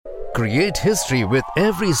Create history with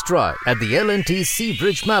every stride at the L&T Sea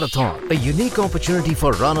Bridge Marathon, a unique opportunity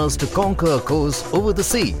for runners to conquer a course over the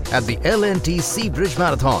sea at the L&T Sea Bridge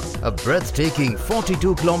Marathon, a breathtaking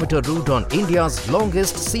 42-kilometer route on India's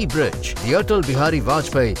longest sea bridge, the Atal Bihari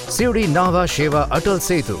Vajpayee Siri Nava Sheva Atal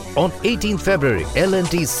Setu, on 18th February.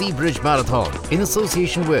 L&T Sea Bridge Marathon in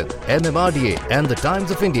association with MMRDA and the Times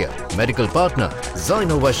of India. Medical partner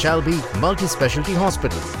Zainova Shalby Multi-Specialty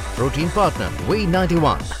Hospital. Protein partner Way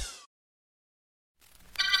 91.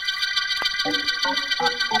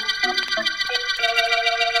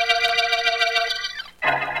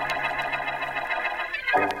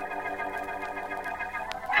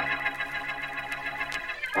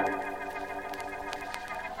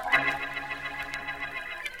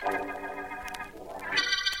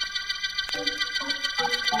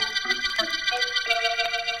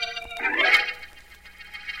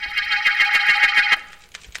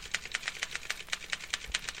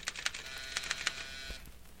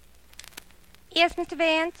 Yes, Mr.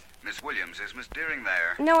 Vance? Miss Williams, is Miss Deering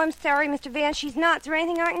there? No, I'm sorry, Mr. Vance. She's not. Is there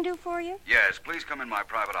anything I can do for you? Yes, please come in my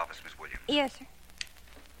private office, Miss Williams. Yes, sir.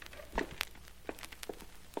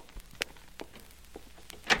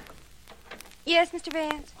 Yes, Mr.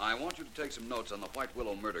 Vance? I want you to take some notes on the White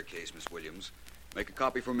Willow murder case, Miss Williams. Make a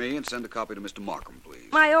copy for me and send a copy to Mr. Markham, please.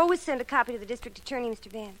 I always send a copy to the district attorney, Mr.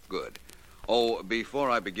 Vance. Good. Oh, before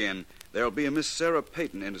I begin, there'll be a Miss Sarah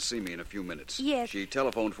Payton in to see me in a few minutes. Yes. She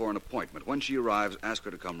telephoned for an appointment. When she arrives, ask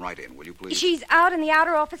her to come right in, will you please? She's out in the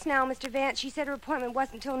outer office now, Mr. Vance. She said her appointment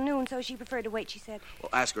wasn't till noon, so she preferred to wait, she said. Well,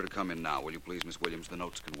 ask her to come in now, will you please, Miss Williams? The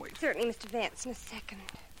notes can wait. Certainly, Mr. Vance, in a second.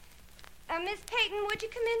 Miss Payton, would you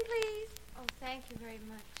come in, please? Oh, thank you very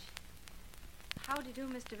much. How do you do,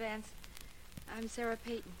 Mr. Vance? I'm Sarah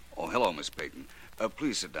Payton. Oh, hello, Miss Payton.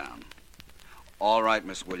 Please sit down. All right,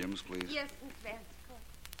 Miss Williams, please. Yes, Miss Vance.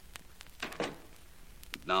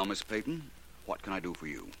 Now, Miss Payton, what can I do for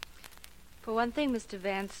you? For one thing, Mr.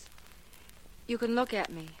 Vance, you can look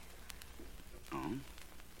at me. Oh?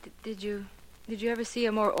 Did you ever see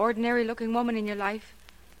a more ordinary-looking woman in your life?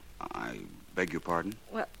 I beg your pardon?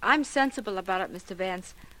 Well, I'm sensible about it, Mr.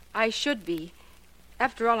 Vance. I should be.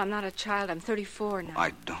 After all, I'm not a child. I'm 34 now.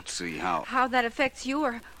 I don't see how. How that affects you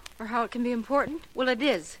or how it can be important? Well, it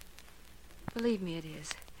is. Believe me, it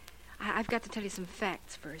is. I've got to tell you some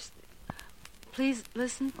facts first. Please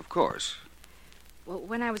listen. Of course. Well,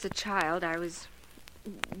 when I was a child, I was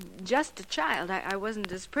just a child. I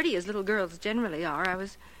wasn't as pretty as little girls generally are. I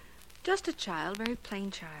was just a child, very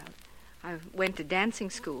plain child. I went to dancing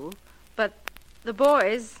school, but the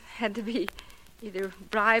boys had to be either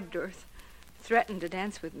bribed or threatened to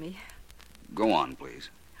dance with me. Go on, please.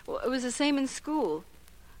 Well, it was the same in school.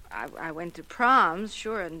 I went to proms,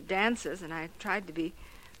 sure, and dances, and I tried to be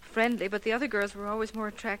friendly, but the other girls were always more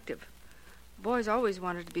attractive. Boys always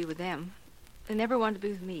wanted to be with them. They never wanted to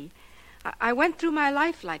be with me. I went through my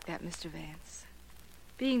life like that, Mr. Vance.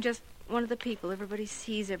 Being just one of the people everybody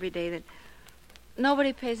sees every day that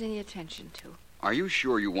nobody pays any attention to. Are you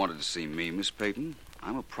sure you wanted to see me, Miss Payton?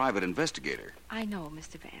 I'm a private investigator. I know,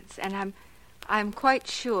 Mr. Vance, and I'm quite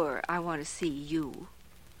sure I want to see you.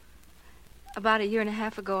 About a year and a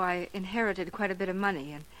half ago, I inherited quite a bit of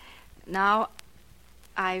money, and now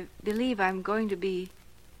I believe I'm going to be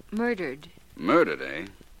murdered. Murdered, eh?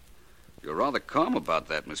 You're rather calm about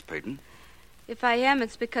that, Miss Payton. If I am,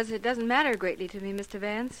 it's because it doesn't matter greatly to me, Mr.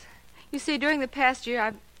 Vance. You see, during the past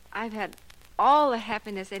year, I've had all the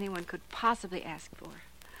happiness anyone could possibly ask for.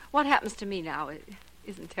 What happens to me now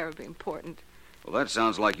isn't terribly important. Well, that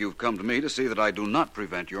sounds like you've come to me to see that I do not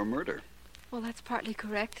prevent your murder. Well, that's partly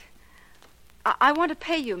correct. I want to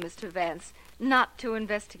pay you, Mr. Vance, not to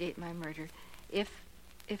investigate my murder, if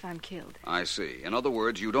I'm killed. I see. In other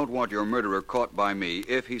words, you don't want your murderer caught by me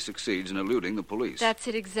if he succeeds in eluding the police. That's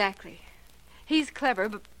it exactly. He's clever,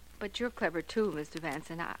 but you're clever too, Mr.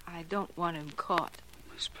 Vance, and I don't want him caught.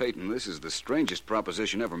 Miss Payton, this is the strangest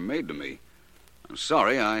proposition ever made to me. I'm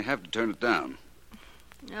sorry, I have to turn it down.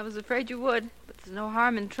 I was afraid you would, but there's no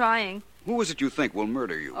harm in trying. Who is it you think will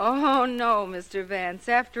murder you? Oh, no, Mr. Vance.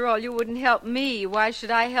 After all, you wouldn't help me. Why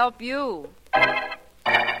should I help you?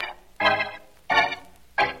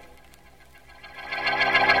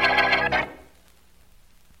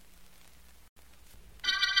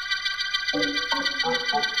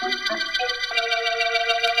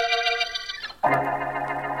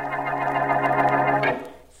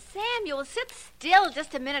 Samuel, sit still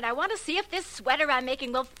just a minute. I want to see if this sweater I'm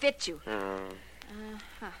making will fit you.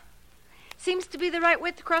 Seems to be the right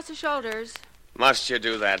width across the shoulders. Must you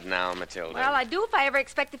do that now, Matilda? Well, I do if I ever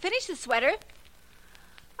expect to finish the sweater.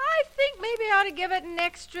 I think maybe I ought to give it an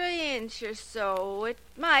extra inch or so. It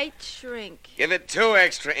might shrink. Give it 2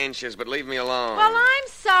 extra inches, but leave me alone. Well, I'm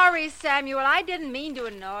sorry, Samuel. I didn't mean to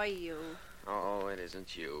annoy you. Oh, it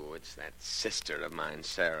isn't you. It's that sister of mine,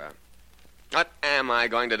 Sarah. What am I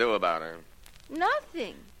going to do about her?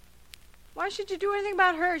 Nothing. Why should you do anything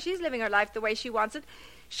about her? She's living her life the way she wants it.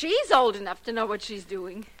 She's old enough to know what she's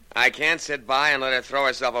doing. I can't sit by and let her throw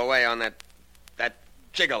herself away on that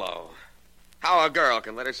gigolo. How a girl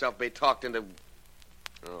can let herself be talked into...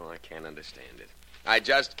 Oh, I can't understand it. I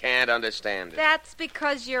just can't understand it. That's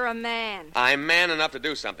because you're a man. I'm man enough to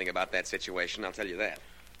do something about that situation, I'll tell you that.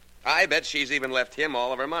 I bet she's even left him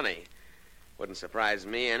all of her money. Wouldn't surprise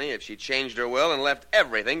me any if she changed her will and left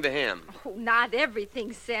everything to him. Oh, not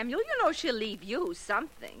everything, Samuel. You know she'll leave you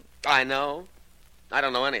something. I know. I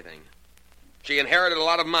don't know anything. She inherited a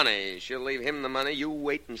lot of money. She'll leave him the money. You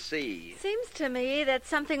wait and see. Seems to me that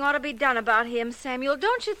something ought to be done about him, Samuel,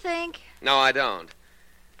 don't you think? No, I don't.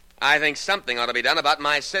 I think something ought to be done about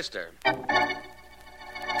my sister.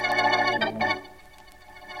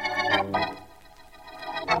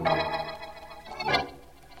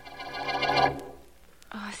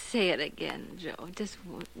 Oh, say it again, Joe. Just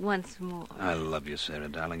once more. I love you, Sarah,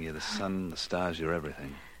 darling. You're the sun, the stars, you're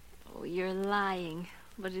everything. Oh, you're lying,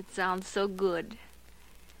 but it sounds so good.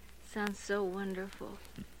 Sounds so wonderful.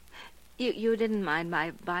 You didn't mind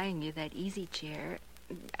my buying you that easy chair.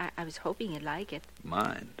 I was hoping you'd like it.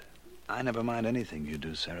 Mind? I never mind anything you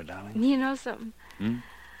do, Sarah, darling. You know something?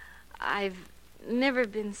 I've never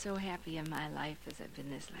been so happy in my life as I've been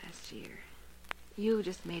this last year. You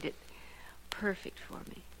just made it perfect for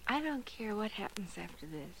me. I don't care what happens after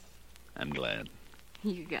this. I'm glad.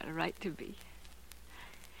 You got a right to be.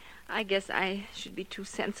 I guess I should be too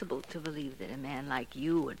sensible to believe that a man like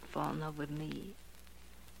you would fall in love with me.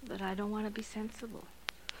 But I don't want to be sensible.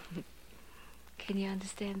 Can you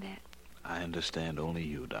understand that? I understand only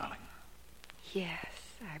you, darling. Yes,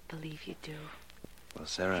 I believe you do. Well,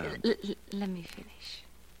 Sarah... Let me finish.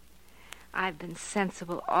 I've been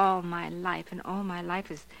sensible all my life, and all my life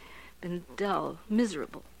has been dull,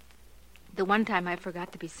 miserable. The one time I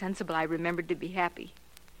forgot to be sensible, I remembered to be happy.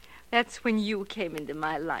 That's when you came into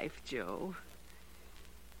my life, Joe.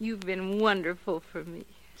 You've been wonderful for me.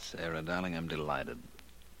 Sarah, darling, I'm delighted.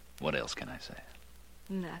 What else can I say?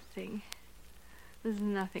 Nothing. There's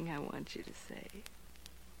nothing I want you to say.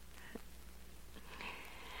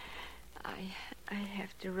 I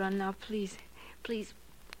have to run now. Please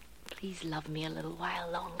love me a little while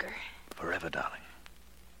longer. Forever, darling.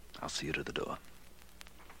 I'll see you to the door.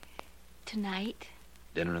 Tonight?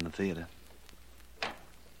 Dinner in the theater.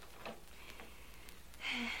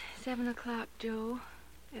 7 o'clock, Joe,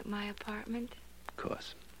 at my apartment. Of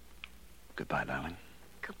course. Goodbye, darling.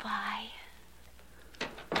 Goodbye.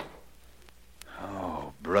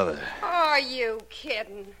 Oh, brother. Are you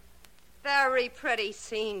kidding? Very pretty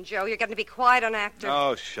scene, Joe. You're going to be quite an actor.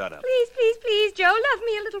 Oh, shut up. Please, Joe, love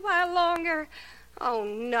me a little while longer. Oh,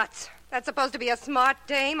 nuts. That's supposed to be a smart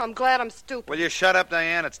dame. I'm glad I'm stupid. Will you shut up,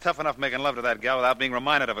 Diane? It's tough enough making love to that gal without being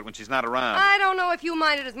reminded of it when she's not around. I don't know if you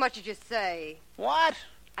mind it as much as you say. What?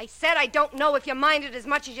 I said I don't know if you mind it as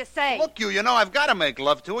much as you say. Look, you know I've got to make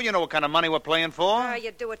love to her. You know what kind of money we're playing for. Oh,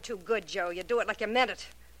 you do it too good, Joe. You do it like you meant it.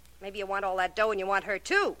 Maybe you want all that dough and you want her,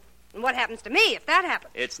 too. And what happens to me if that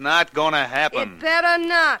happens? It's not going to happen. It better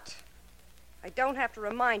not. I don't have to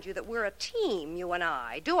remind you that we're a team, you and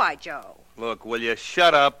I. Do I, Joe? Look, will you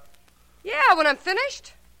shut up? Yeah, when I'm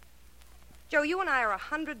finished. Joe, you and I are a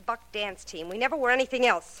 $100 dance team. We never were anything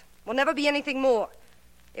else. We'll never be anything more.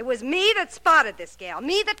 It was me that spotted this gal.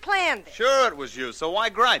 Me that planned it. Sure it was you, so why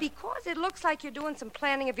gripe? Because it looks like you're doing some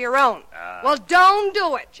planning of your own. Well, don't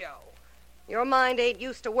do it, Joe. Your mind ain't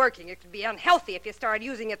used to working. It could be unhealthy if you started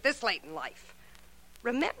using it this late in life.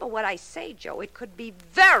 Remember what I say, Joe. It could be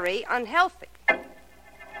very unhealthy.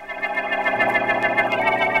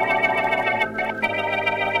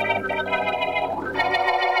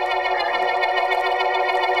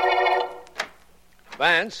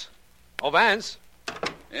 Vance? Oh, Vance?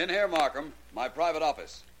 In here, Markham. My private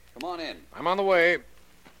office. Come on in. I'm on the way.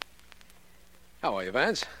 How are you,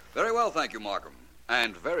 Vance? Very well, thank you, Markham.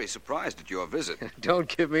 And very surprised at your visit. Don't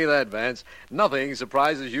give me that, Vance. Nothing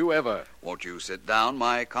surprises you ever. Won't you sit down,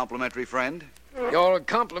 my complimentary friend? Your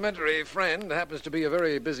complimentary friend happens to be a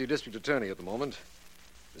very busy district attorney at the moment.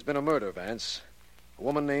 There's been a murder, Vance. A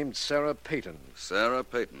woman named Sarah Peyton. Sarah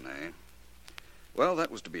Peyton, eh? Well, that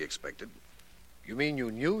was to be expected. You mean you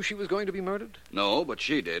knew she was going to be murdered? No, but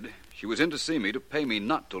she did. She was in to see me to pay me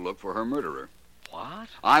not to look for her murderer. What?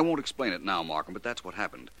 I won't explain it now, Markham, but that's what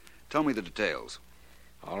happened. Tell me the details.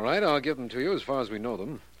 All right, I'll give them to you as far as we know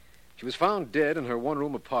them. She was found dead in her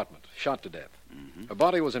one-room apartment, shot to death. Mm-hmm. Her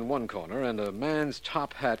body was in one corner, and a man's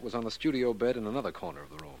top hat was on the studio bed in another corner of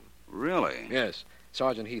the room. Really? Yes.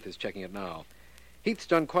 Sergeant Heath is checking it now. Heath's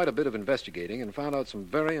done quite a bit of investigating and found out some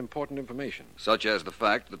very important information. Such as the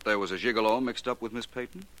fact that there was a gigolo mixed up with Miss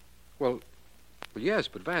Peyton? Well, yes,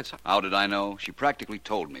 but Vance... How did I know? She practically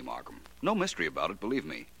told me, Markham. No mystery about it, believe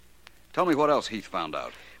me. Tell me what else Heath found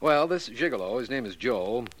out. Well, this gigolo, his name is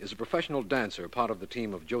Joe, is a professional dancer, part of the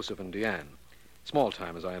team of Joseph and Deanne. Small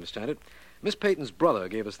time, as I understand it. Miss Peyton's brother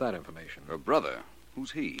gave us that information. Her brother?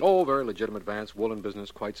 Who's he? Oh, very legitimate, Vance. Woolen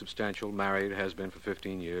business, quite substantial, married, has been for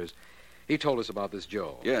 15 years. He told us about this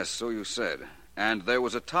Joe. Yes, so you said. And there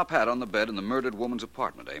was a top hat on the bed in the murdered woman's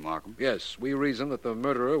apartment, eh, Markham? Yes, we reasoned that the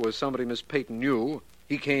murderer was somebody Miss Peyton knew.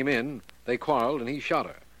 He came in, they quarreled, and he shot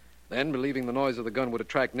her. Then, believing the noise of the gun would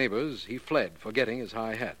attract neighbors, he fled, forgetting his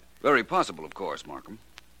high hat. Very possible, of course, Markham.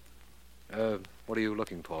 What are you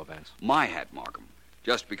looking for, Vance? My hat, Markham.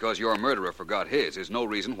 Just because your murderer forgot his is no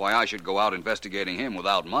reason why I should go out investigating him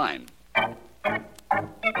without mine.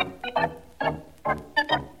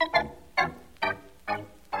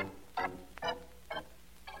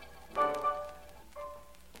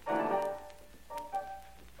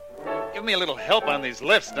 Give me a little help on these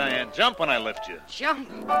lifts, Diane. Jump when I lift you. Jump?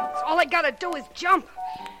 That's all I gotta do is jump.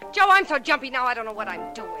 Joe, I'm so jumpy now I don't know what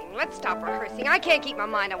I'm doing. Let's stop rehearsing. I can't keep my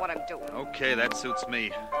mind on what I'm doing. Okay, that suits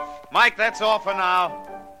me. Mike, that's all for now.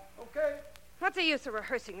 Okay. What's the use of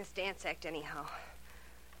rehearsing this dance act anyhow?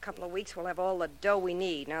 A couple of weeks we'll have all the dough we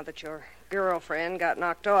need now that your girlfriend got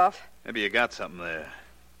knocked off. Maybe you got something there.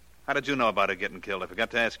 How did you know about her getting killed? I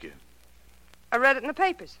forgot to ask you. I read it in the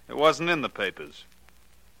papers. It wasn't in the papers.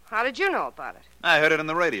 How did you know about it? I heard it on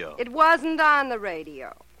the radio. It wasn't on the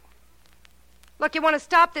radio. Look, you want to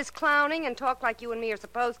stop this clowning and talk like you and me are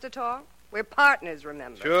supposed to talk? We're partners,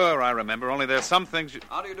 remember? Sure, I remember. Only there's some things you...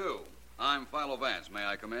 How do you do? I'm Philo Vance. May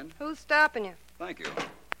I come in? Who's stopping you? Thank you.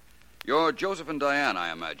 You're Joseph and Diane,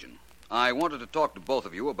 I imagine. I wanted to talk to both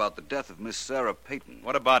of you about the death of Miss Sarah Peyton.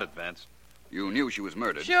 What about it, Vance? You knew she was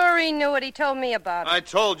murdered. Sure he knew it. He told me about it. I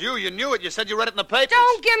told you. You knew it. You said you read it in the papers.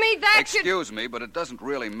 Don't give me that... Excuse me, but it doesn't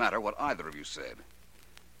really matter what either of you said.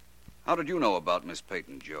 How did you know about Miss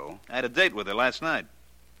Peyton, Joe? I had a date with her last night.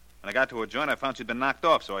 When I got to her joint, I found she'd been knocked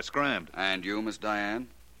off, so I scrammed. And you, Miss Diane?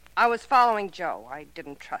 I was following Joe. I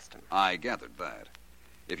didn't trust him. I gathered that.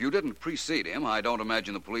 If you didn't precede him, I don't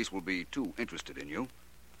imagine the police will be too interested in you.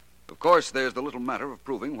 Of course, there's the little matter of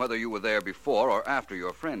proving whether you were there before or after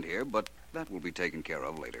your friend here, but that will be taken care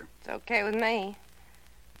of later. It's okay with me.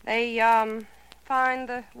 They, find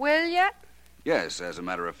the will yet? Yes, as a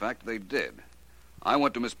matter of fact, they did. I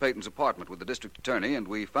went to Miss Peyton's apartment with the district attorney, and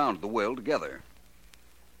we found the will together.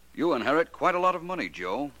 You inherit quite a lot of money,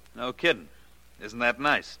 Joe. No kidding. Isn't that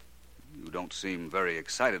nice? You don't seem very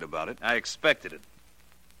excited about it. I expected it.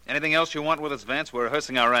 Anything else you want with us, Vance? We're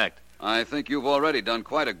rehearsing our act. I think you've already done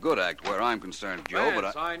quite a good act where I'm concerned, Joe, Vance,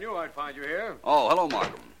 but I knew I'd find you here. Oh, hello,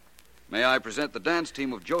 Markham. May I present the dance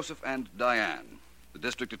team of Joseph and Diane? The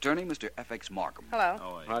district attorney, Mr. F.X. Markham. Hello.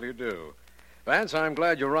 Oh, How do you do? Vance, I'm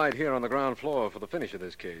glad you're right here on the ground floor for the finish of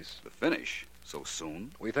this case. The finish? So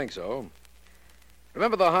soon? We think so.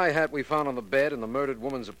 Remember the high hat we found on the bed in the murdered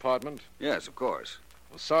woman's apartment? Yes, of course.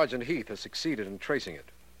 Well, Sergeant Heath has succeeded in tracing it.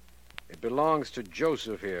 It belongs to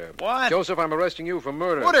Joseph here. What? Joseph, I'm arresting you for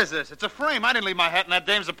murder. What is this? It's a frame. I didn't leave my hat in that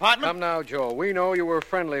dame's apartment. Come now, Joe. We know you were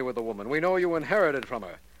friendly with the woman. We know you inherited from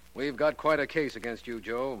her. We've got quite a case against you,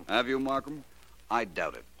 Joe. Have you, Markham? I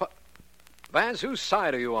doubt it. What? Vance, whose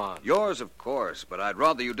side are you on? Yours, of course, but I'd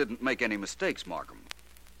rather you didn't make any mistakes, Markham.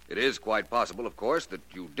 It is quite possible, of course, that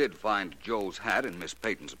you did find Joe's hat in Miss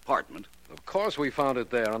Peyton's apartment. Of course we found it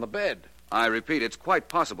there on the bed. I repeat, it's quite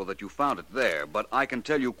possible that you found it there, but I can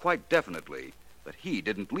tell you quite definitely that he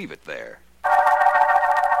didn't leave it there.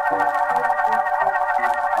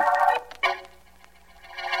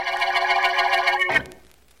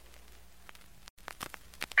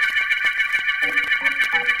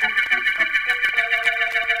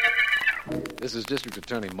 This is District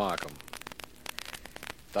Attorney Markham.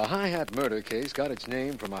 The high hat murder case got its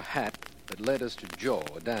name from a hat that led us to Joe,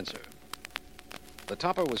 a dancer. The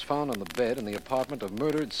topper was found on the bed in the apartment of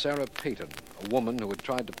murdered Sarah Peyton, a woman who had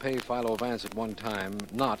tried to pay Philo Vance at one time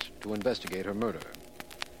not to investigate her murder.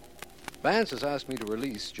 Vance has asked me to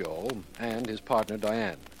release Joe and his partner,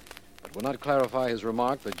 Diane, but will not clarify his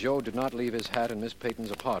remark that Joe did not leave his hat in Miss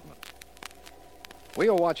Peyton's apartment. We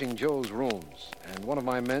are watching Joe's rooms, and one of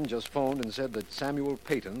my men just phoned and said that Samuel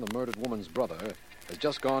Peyton, the murdered woman's brother, has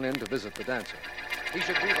just gone in to visit the dancer. He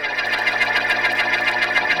should be there.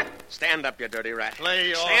 Stand Stand up, you dirty rat.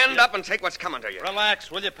 Lay off, Stand you- up and take what's coming to you.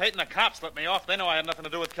 Relax, will you, Peyton? The cops let me off. They know I had nothing to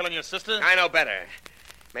do with killing your sister. I know better.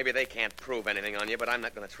 Maybe they can't prove anything on you, but I'm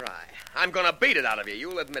not going to try. I'm going to beat it out of you.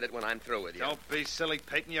 You'll admit it when I'm through with you. Don't be silly,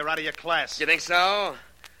 Peyton. You're out of your class. You think so? Well,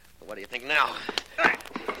 what do you think now? I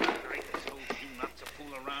told you not to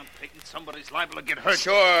fool around, Peyton. Somebody's liable to get hurt.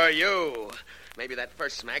 Sure, you. Maybe that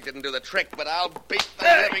first smack didn't do the trick, but I'll beat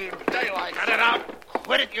the living daylight. Cut it out.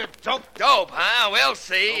 Quit it, you dope. Dope, huh? We'll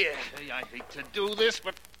see. Okay, I hate to do this,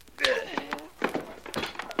 but...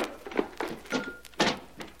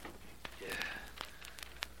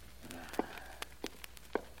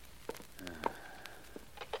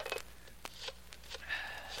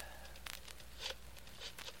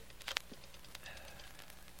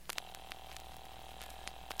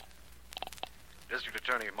 District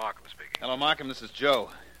Attorney Markham speaking. Hello, Markham. This is Joe.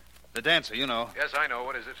 The dancer, you know. Yes, I know.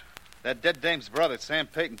 What is it? That dead dame's brother, Sam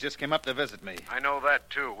Peyton, just came up to visit me. I know that,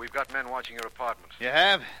 too. We've got men watching your apartment. You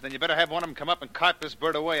have? Then you better have one of them come up and cart this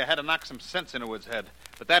bird away. I had to knock some sense into his head.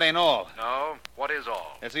 But that ain't all. No? What is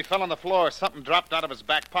all? As he fell on the floor, something dropped out of his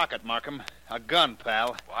back pocket, Markham. A gun,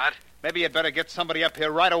 pal. What? Maybe you'd better get somebody up here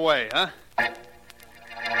right away, huh?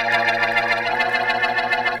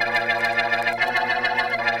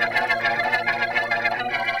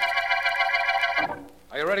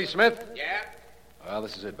 Are you ready, Smith? Yeah? Well,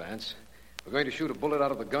 this is it, Vance. We're going to shoot a bullet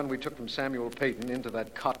out of the gun we took from Samuel Peyton into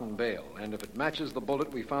that cotton bale. And if it matches the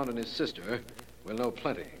bullet we found in his sister, we'll know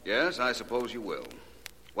plenty. Yes, I suppose you will.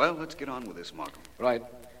 Well, let's get on with this, Markham. Right.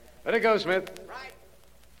 Ready to go, Smith. Right.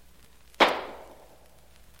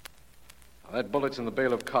 Now, that bullet's in the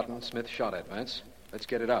bale of cotton Smith shot at, Vance. Let's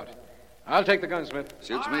get it out. I'll take the gun, Smith.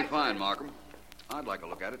 Suits me fine, Markham. I'd like a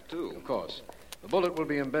look at it, too. Of course. The bullet will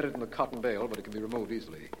be embedded in the cotton bale, but it can be removed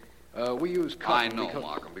easily. We use cotton I know, because...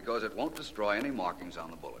 Markham, because it won't destroy any markings on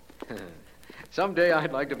the bullet. Someday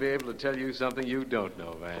I'd like to be able to tell you something you don't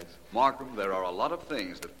know, Vance. Markham, there are a lot of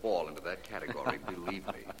things that fall into that category, believe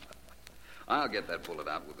me. I'll get that bullet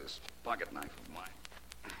out with this pocket knife of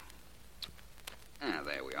mine. Ah,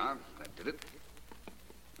 there we are. That did it.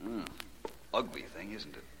 Ugly thing,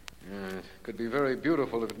 isn't it? It could be very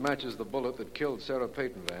beautiful if it matches the bullet that killed Sarah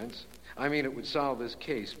Peyton, Vance. I mean, it would solve this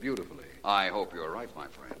case beautifully. I hope you're right, my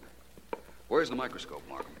friend. Where's the microscope,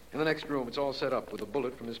 Markham? In the next room, it's all set up with the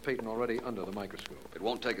bullet from Miss Peyton already under the microscope. It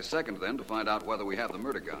won't take a second, then, to find out whether we have the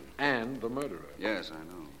murder gun. And the murderer. Yes, I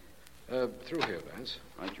know. Through here, Vance.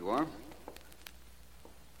 Right you are.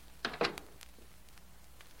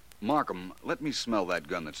 Markham, let me smell that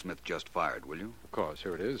gun that Smith just fired, will you? Of course,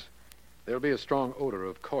 here it is. There'll be a strong odor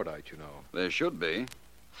of cordite, you know. There should be.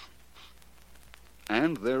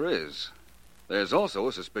 And there is. There's also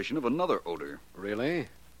a suspicion of another odor. Really?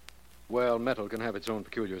 Well, metal can have its own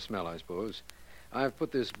peculiar smell, I suppose. I've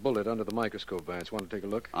put this bullet under the microscope, Vance. Want to take a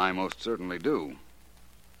look? I most certainly do.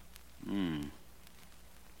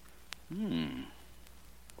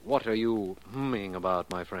 What are you humming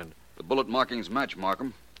about, my friend? The bullet markings match,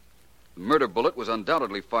 Markham. The murder bullet was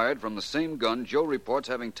undoubtedly fired from the same gun Joe reports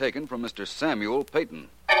having taken from Mr. Samuel Peyton.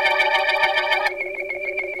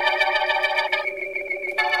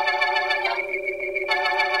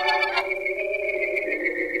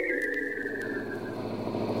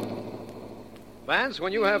 Vance,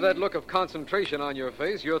 when you have that look of concentration on your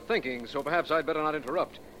face, you're thinking, so perhaps I'd better not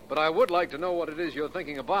interrupt. But I would like to know what it is you're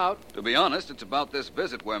thinking about. To be honest, it's about this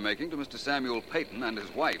visit we're making to Mr. Samuel Peyton and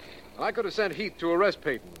his wife. I could have sent Heath to arrest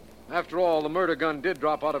Peyton. After all, the murder gun did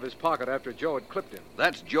drop out of his pocket after Joe had clipped him.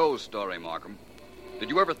 That's Joe's story, Markham. Did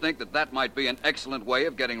you ever think that that might be an excellent way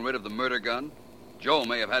of getting rid of the murder gun? Joe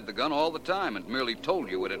may have had the gun all the time and merely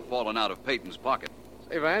told you it had fallen out of Peyton's pocket.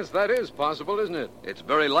 Say, Vance, that is possible, isn't it? It's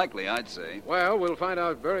very likely, I'd say. Well, we'll find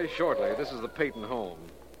out very shortly. This is the Peyton home.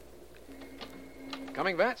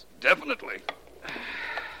 Coming, Vance? Definitely.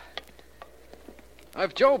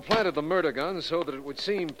 If Joe planted the murder gun so that it would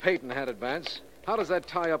seem Peyton had it, Vance, how does that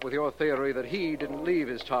tie up with your theory that he didn't leave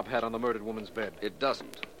his top hat on the murdered woman's bed? It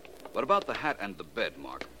doesn't. But about the hat and the bed,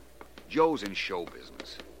 Markham. Joe's in show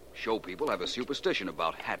business. Show people have a superstition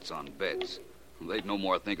about hats on beds. They'd no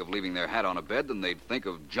more think of leaving their hat on a bed than they'd think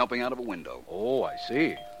of jumping out of a window. Oh, I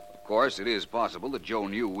see. Of course, it is possible that Joe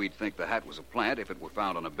knew we'd think the hat was a plant if it were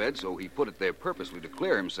found on a bed, so he put it there purposely to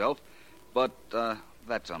clear himself. But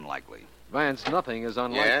that's unlikely. Vance, nothing is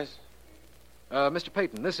unlikely. Yes? Mr.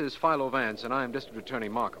 Peyton, this is Philo Vance, and I'm District Attorney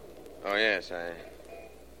Markham. Oh, yes,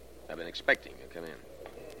 I've been expecting you. Come in.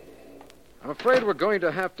 I'm afraid we're going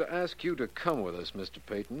to have to ask you to come with us, Mr.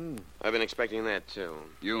 Peyton. I've been expecting that, too.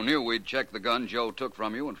 You knew we'd check the gun Joe took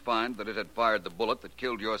from you and find that it had fired the bullet that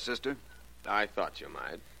killed your sister? I thought you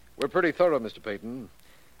might. We're pretty thorough, Mr. Peyton.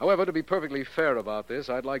 However, to be perfectly fair about this,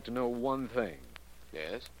 I'd like to know one thing.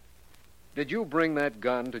 Yes? Did you bring that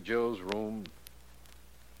gun to Joe's room?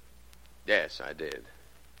 Yes, I did.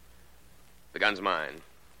 The gun's mine.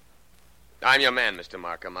 I'm your man, Mr.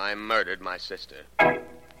 Markham. I murdered my sister.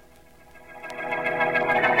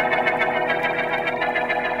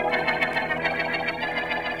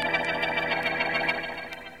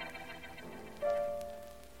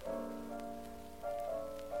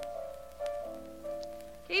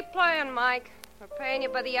 Keep playing, Mike. We're paying you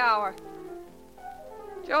by the hour.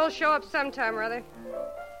 Joe'll show up sometime or other.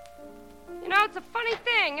 You know, it's a funny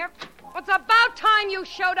thing. It's about time you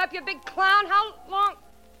showed up, you big clown. How long...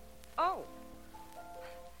 Oh.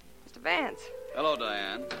 Mr. Vance. Hello,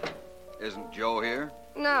 Diane. Isn't Joe here?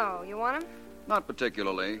 No. You want him? Not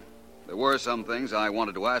particularly. There were some things I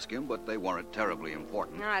wanted to ask him, but they weren't terribly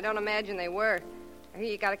important. No, I don't imagine they were. I hear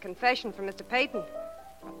you got a confession from Mr. Peyton.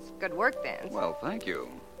 That's good work, Vance. Well, thank you.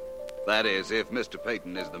 That is, if Mr.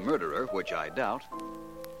 Peyton is the murderer, which I doubt.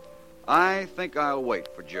 I think I'll wait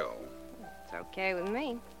for Joe. It's okay with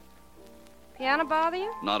me. Piano bother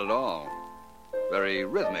you? Not at all. Very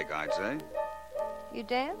rhythmic, I'd say. You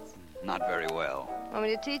dance? Not very well. Want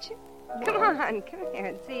me to teach you? Come on, come here.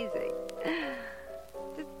 It's easy.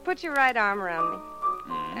 Just put your right arm around me.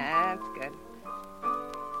 That's good.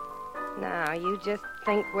 Now, you just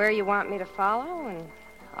think where you want me to follow, and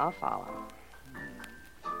I'll follow.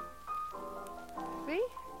 See?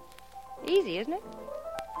 Easy, isn't it?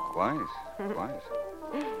 Quite.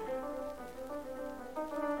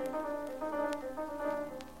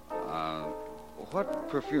 What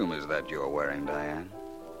perfume is that you're wearing, Diane?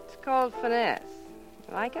 It's called Finesse.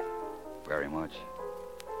 You like it? Very much.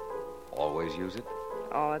 Always use it?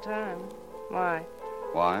 All the time. Why?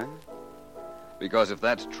 Why? Because if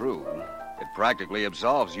that's true, it practically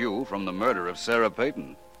absolves you from the murder of Sarah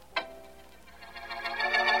Peyton.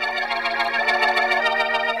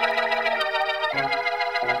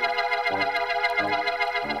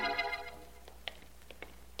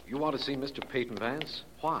 You want to see Mr. Peyton, Vance?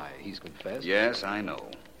 Why? He's confessed. Yes, I know.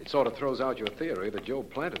 It sort of throws out your theory that Joe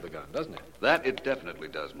planted the gun, doesn't it? That it definitely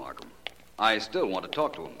does, Markham. I still want to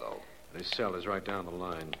talk to him, though. His cell is right down the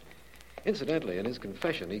line. Incidentally, in his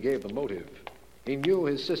confession, he gave the motive. He knew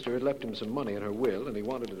his sister had left him some money in her will, and he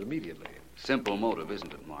wanted it immediately. Simple motive,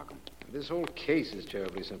 isn't it, Markham? This whole case is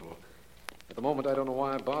terribly simple. At the moment, I don't know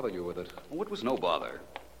why I bothered you with it. Oh, it was no bother.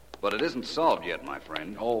 But it isn't solved yet, my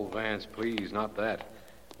friend. Oh, Vance, please, not that.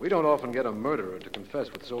 We don't often get a murderer to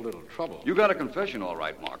confess with so little trouble. You got a confession, all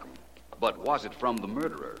right, Markham. But was it from the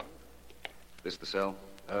murderer? This the cell?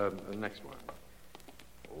 The next one.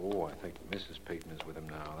 Oh, I think Mrs. Peyton is with him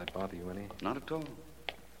now. That bother you any? Not at all.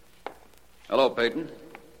 Hello, Peyton.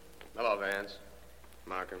 Hello, Vance.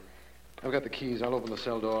 Markham. I've got the keys. I'll open the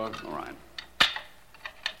cell door. All right.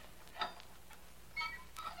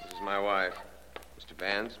 This is my wife. Mr.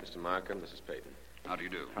 Vance, Mr. Markham, Mrs. Peyton. How do you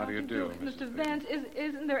do? How do you do, Mr. Vance,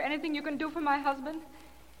 isn't there anything you can do for my husband?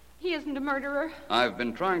 He isn't a murderer. I've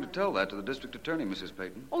been trying to tell that to the district attorney, Mrs.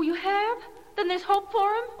 Peyton. Oh, you have? Then there's hope for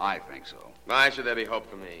him? I think so. Why should there be hope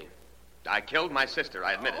for me? I killed my sister,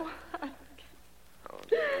 I admit it. Oh,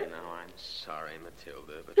 dear, no, I'm sorry,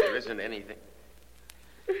 Matilda, but there isn't anything.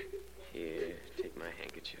 Here, take my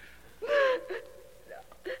handkerchief.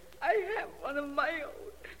 I have one of my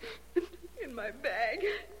own in my bag.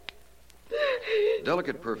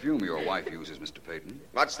 Delicate perfume your wife uses, Mr. Peyton.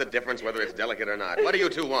 What's the difference whether it's delicate or not? What do you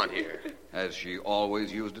two want here? Has she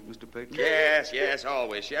always used it, Mr. Peyton? Yes,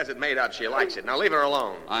 always. She has it made up. She likes it. Now leave her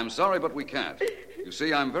alone. I'm sorry, but we can't. You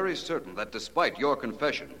see, I'm very certain that despite your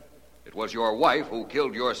confession, it was your wife who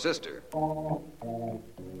killed your sister.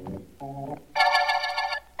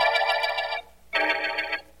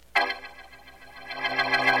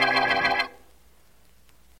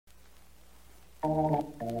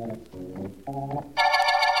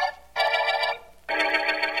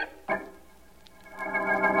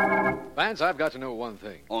 Vance, I've got to know one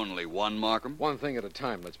thing. Only one, Markham? One thing at a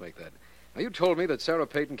time, let's make that. Now, you told me that Sarah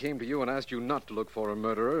Peyton came to you and asked you not to look for a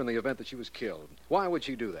murderer in the event that she was killed. Why would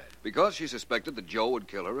she do that? Because she suspected that Joe would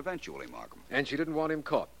kill her eventually, Markham. And she didn't want him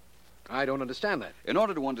caught. I don't understand that. In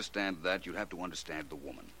order to understand that, you'd have to understand the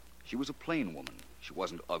woman. She was a plain woman. She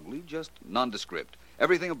wasn't ugly, just nondescript.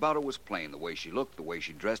 Everything about her was plain. The way she looked, the way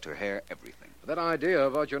she dressed, her hair, everything. That idea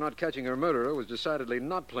about your not catching her murderer was decidedly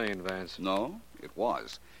not plain, Vance. No, it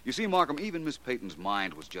was. You see, Markham, even Miss Peyton's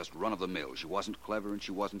mind was just run-of-the-mill. She wasn't clever and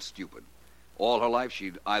she wasn't stupid. All her life,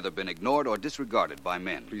 she'd either been ignored or disregarded by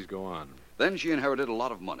men. Please go on. Then she inherited a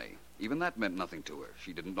lot of money. Even that meant nothing to her.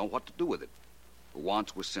 She didn't know what to do with it. Her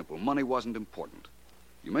wants were simple. Money wasn't important.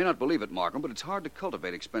 You may not believe it, Markham, but it's hard to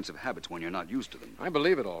cultivate expensive habits when you're not used to them. I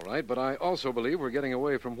believe it all right, but I also believe we're getting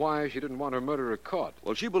away from why she didn't want her murderer caught.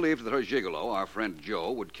 Well, she believed that her gigolo, our friend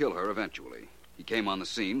Joe, would kill her eventually. He came on the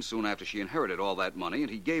scene soon after she inherited all that money,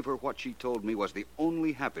 and he gave her what she told me was the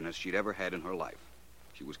only happiness she'd ever had in her life.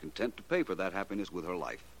 She was content to pay for that happiness with her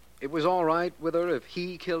life. It was all right with her if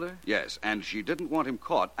he killed her? Yes, and she didn't want him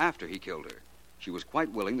caught after he killed her. She was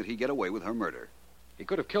quite willing that he get away with her murder. He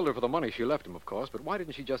could have killed her for the money she left him, of course, but why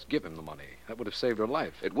didn't she just give him the money? That would have saved her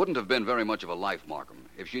life. It wouldn't have been very much of a life, Markham.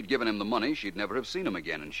 If she'd given him the money, she'd never have seen him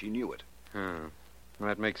again, and she knew it.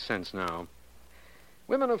 That makes sense now.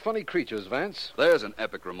 Women are funny creatures, Vance. There's an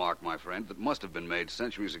epic remark, my friend, that must have been made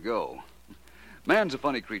centuries ago. Man's a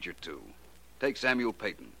funny creature, too. Take Samuel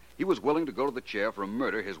Peyton. He was willing to go to the chair for a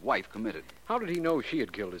murder his wife committed. How did he know she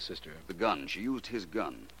had killed his sister? The gun. She used his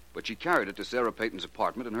gun. But she carried it to Sarah Peyton's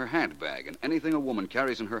apartment in her handbag, and anything a woman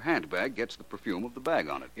carries in her handbag gets the perfume of the bag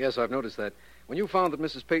on it. Yes, I've noticed that. When you found that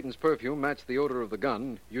Mrs. Peyton's perfume matched the odor of the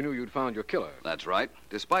gun, you knew you'd found your killer. That's right.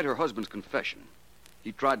 Despite her husband's confession,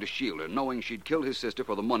 he tried to shield her, knowing she'd killed his sister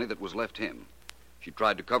for the money that was left him. She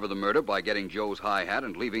tried to cover the murder by getting Joe's high hat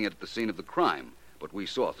and leaving it at the scene of the crime, but we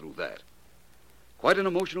saw through that. Quite an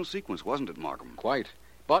emotional sequence, wasn't it, Markham? Quite.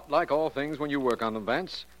 But like all things when you work on them,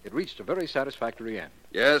 Vance, it reached a very satisfactory end.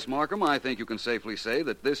 Yes, Markham, I think you can safely say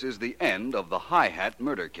that this is the end of the high hat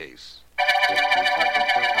murder case.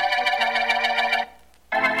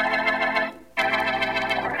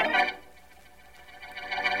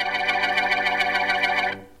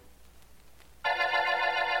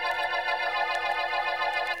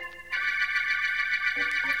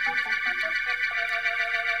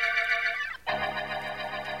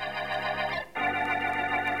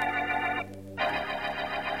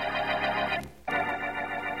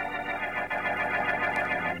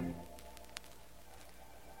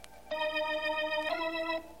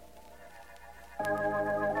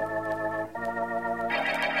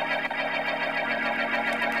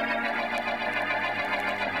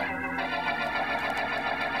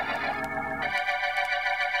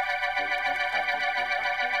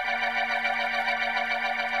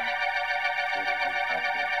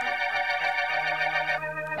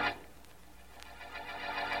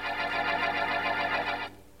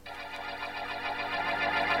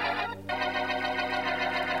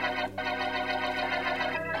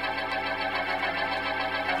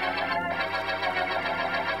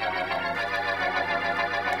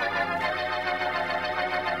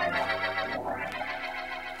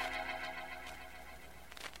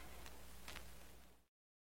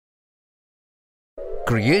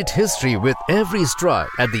 Create history with every stride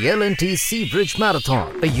at the L&T Sea Bridge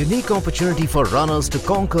Marathon, a unique opportunity for runners to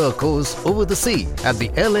conquer a course over the sea at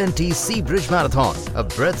the L&T Sea Bridge Marathon, a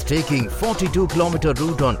breathtaking 42-kilometer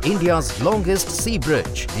route on India's longest sea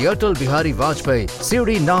bridge, the Atal Bihari Vajpayee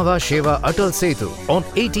Siri Nava Sheva Atal Setu, on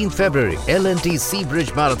 18th February. L&T Sea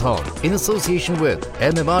Bridge Marathon in association with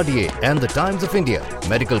MMRDA and the Times of India.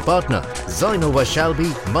 Medical partner Zainova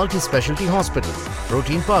Shalby Multi-Specialty Hospital.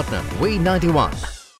 Protein partner Way 91.